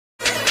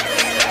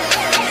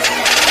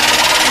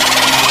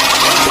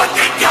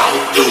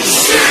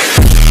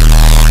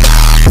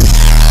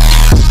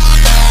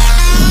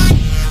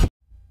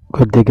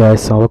Good day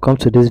guys, and welcome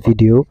to this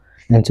video.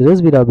 And today's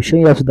video I'll be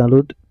showing you how to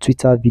download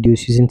Twitter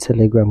videos using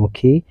Telegram.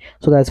 Okay,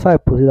 so guys, before I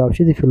proceed, I'll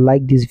show you, if you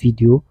like this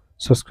video,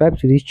 subscribe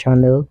to this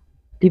channel,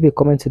 leave a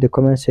comment in the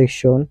comment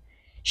section,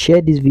 share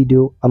this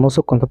video, and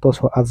also contact us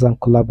for ads and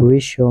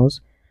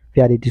collaborations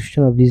via the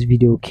description of this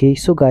video. Okay,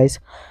 so guys,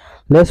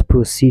 let's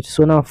proceed.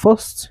 So now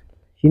first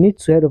you need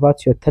to head over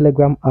to your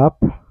Telegram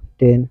app,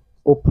 then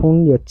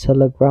open your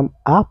Telegram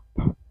app.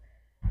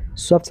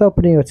 So after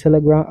opening your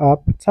Telegram app,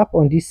 tap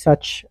on this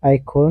search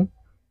icon.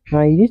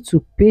 Now you need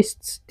to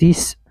paste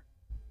this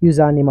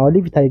username. I'll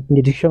leave it in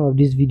the description of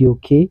this video.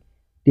 Okay,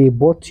 the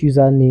bot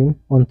username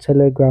on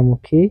Telegram.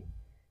 Okay,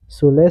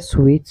 so let's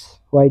wait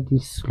while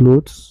this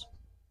loads.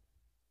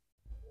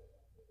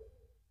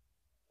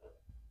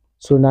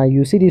 So now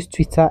you see this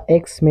Twitter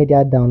X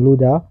Media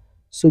downloader,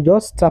 so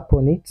just tap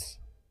on it.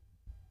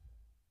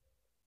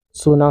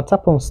 So now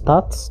tap on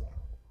start.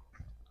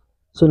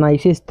 So now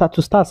it says start.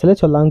 To start,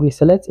 select your language,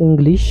 select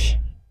English,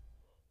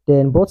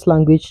 then bot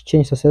language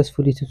change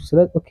successfully to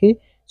select. Okay,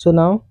 so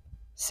now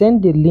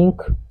send the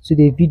link to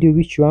the video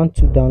which you want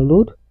to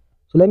download.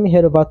 So let me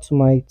head over to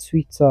my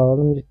Twitter,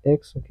 let me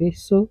X. Okay,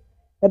 so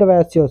head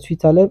over to your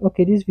Twitter.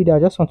 Okay, this video, I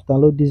just want to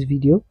download this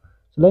video,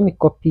 so let me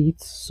copy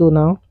it. So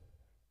now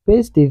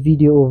paste the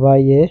video over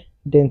here,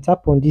 then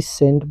tap on this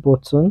send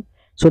button.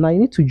 So now you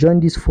need to join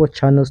these 4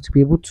 channels to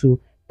be able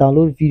to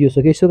download videos.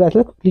 Okay, so guys,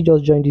 let's quickly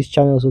just join these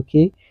channels.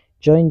 Okay,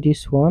 join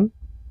this one,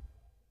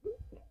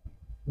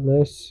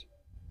 let's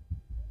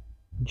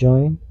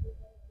join,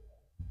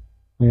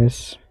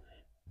 yes,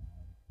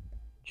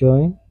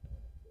 join,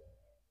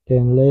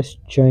 then let's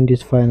join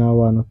this final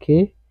one.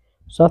 Okay,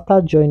 so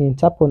after joining,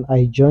 tap on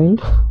I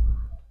joined.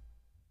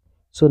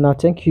 So now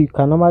thank you, you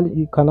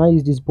cannot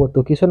use this bot.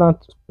 Okay, so now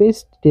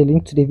paste the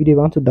link to the video you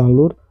want to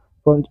download.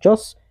 From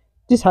just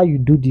this is how you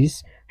do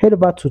this. Head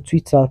over to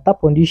Twitter,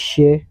 tap on this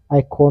share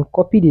icon,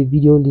 copy the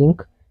video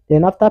link,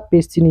 then after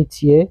pasting it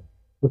here,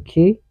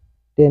 okay,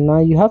 then now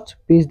you have to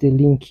paste the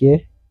link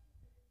here.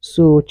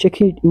 So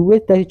check it, you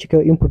wait till you check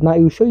your input. Now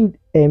it will show you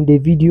the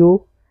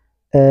video,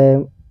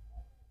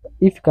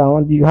 if you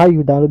can, how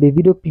you download the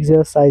video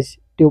pixel size,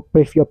 your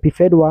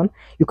preferred one.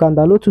 You can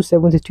download to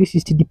 270,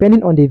 360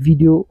 depending on the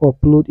video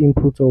upload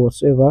input or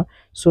whatsoever.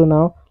 So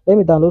now let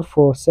me download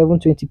for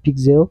 720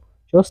 pixel.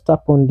 Just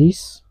tap on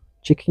this,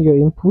 checking your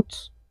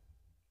inputs.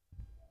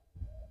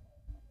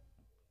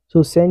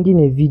 So sending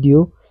a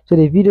video, so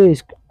the video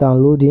is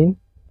downloading.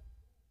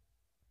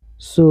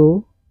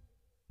 So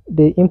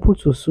the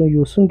input will soon,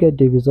 you'll soon get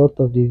the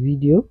result of the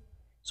video.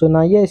 So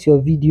now here's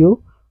your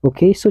video.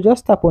 Okay, so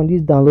just tap on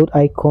this download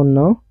icon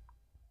now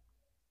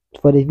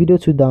for the video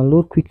to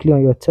download quickly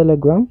on your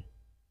Telegram.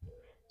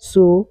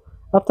 So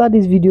after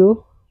this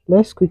video,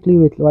 let's quickly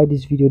wait while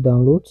this video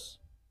downloads.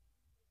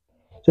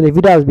 So the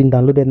video has been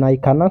downloaded. Now you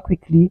can now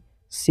quickly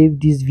save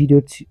this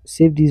video to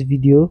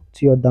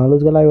your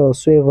downloads gallery or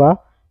whatsoever.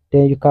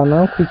 Then you can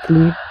now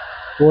quickly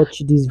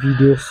watch this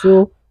video.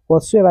 So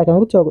whatsoever, I can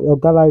go to your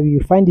gallery, you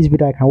find this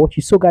video, I can watch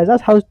it. So guys,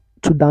 that's how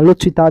to download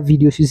Twitter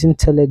videos using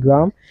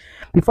Telegram.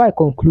 Before I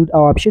conclude,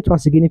 I'll appreciate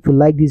once again if you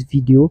like this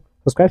video,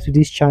 subscribe to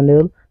this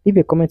channel, leave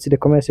a comment in the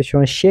comment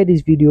section, share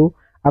this video,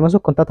 and also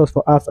contact us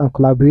for ads and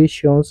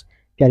collaborations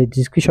via the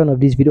description of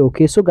this video.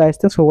 Okay, so guys,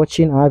 thanks for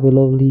watching and have a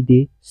lovely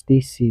day.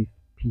 Stay safe.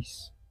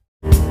 Peace.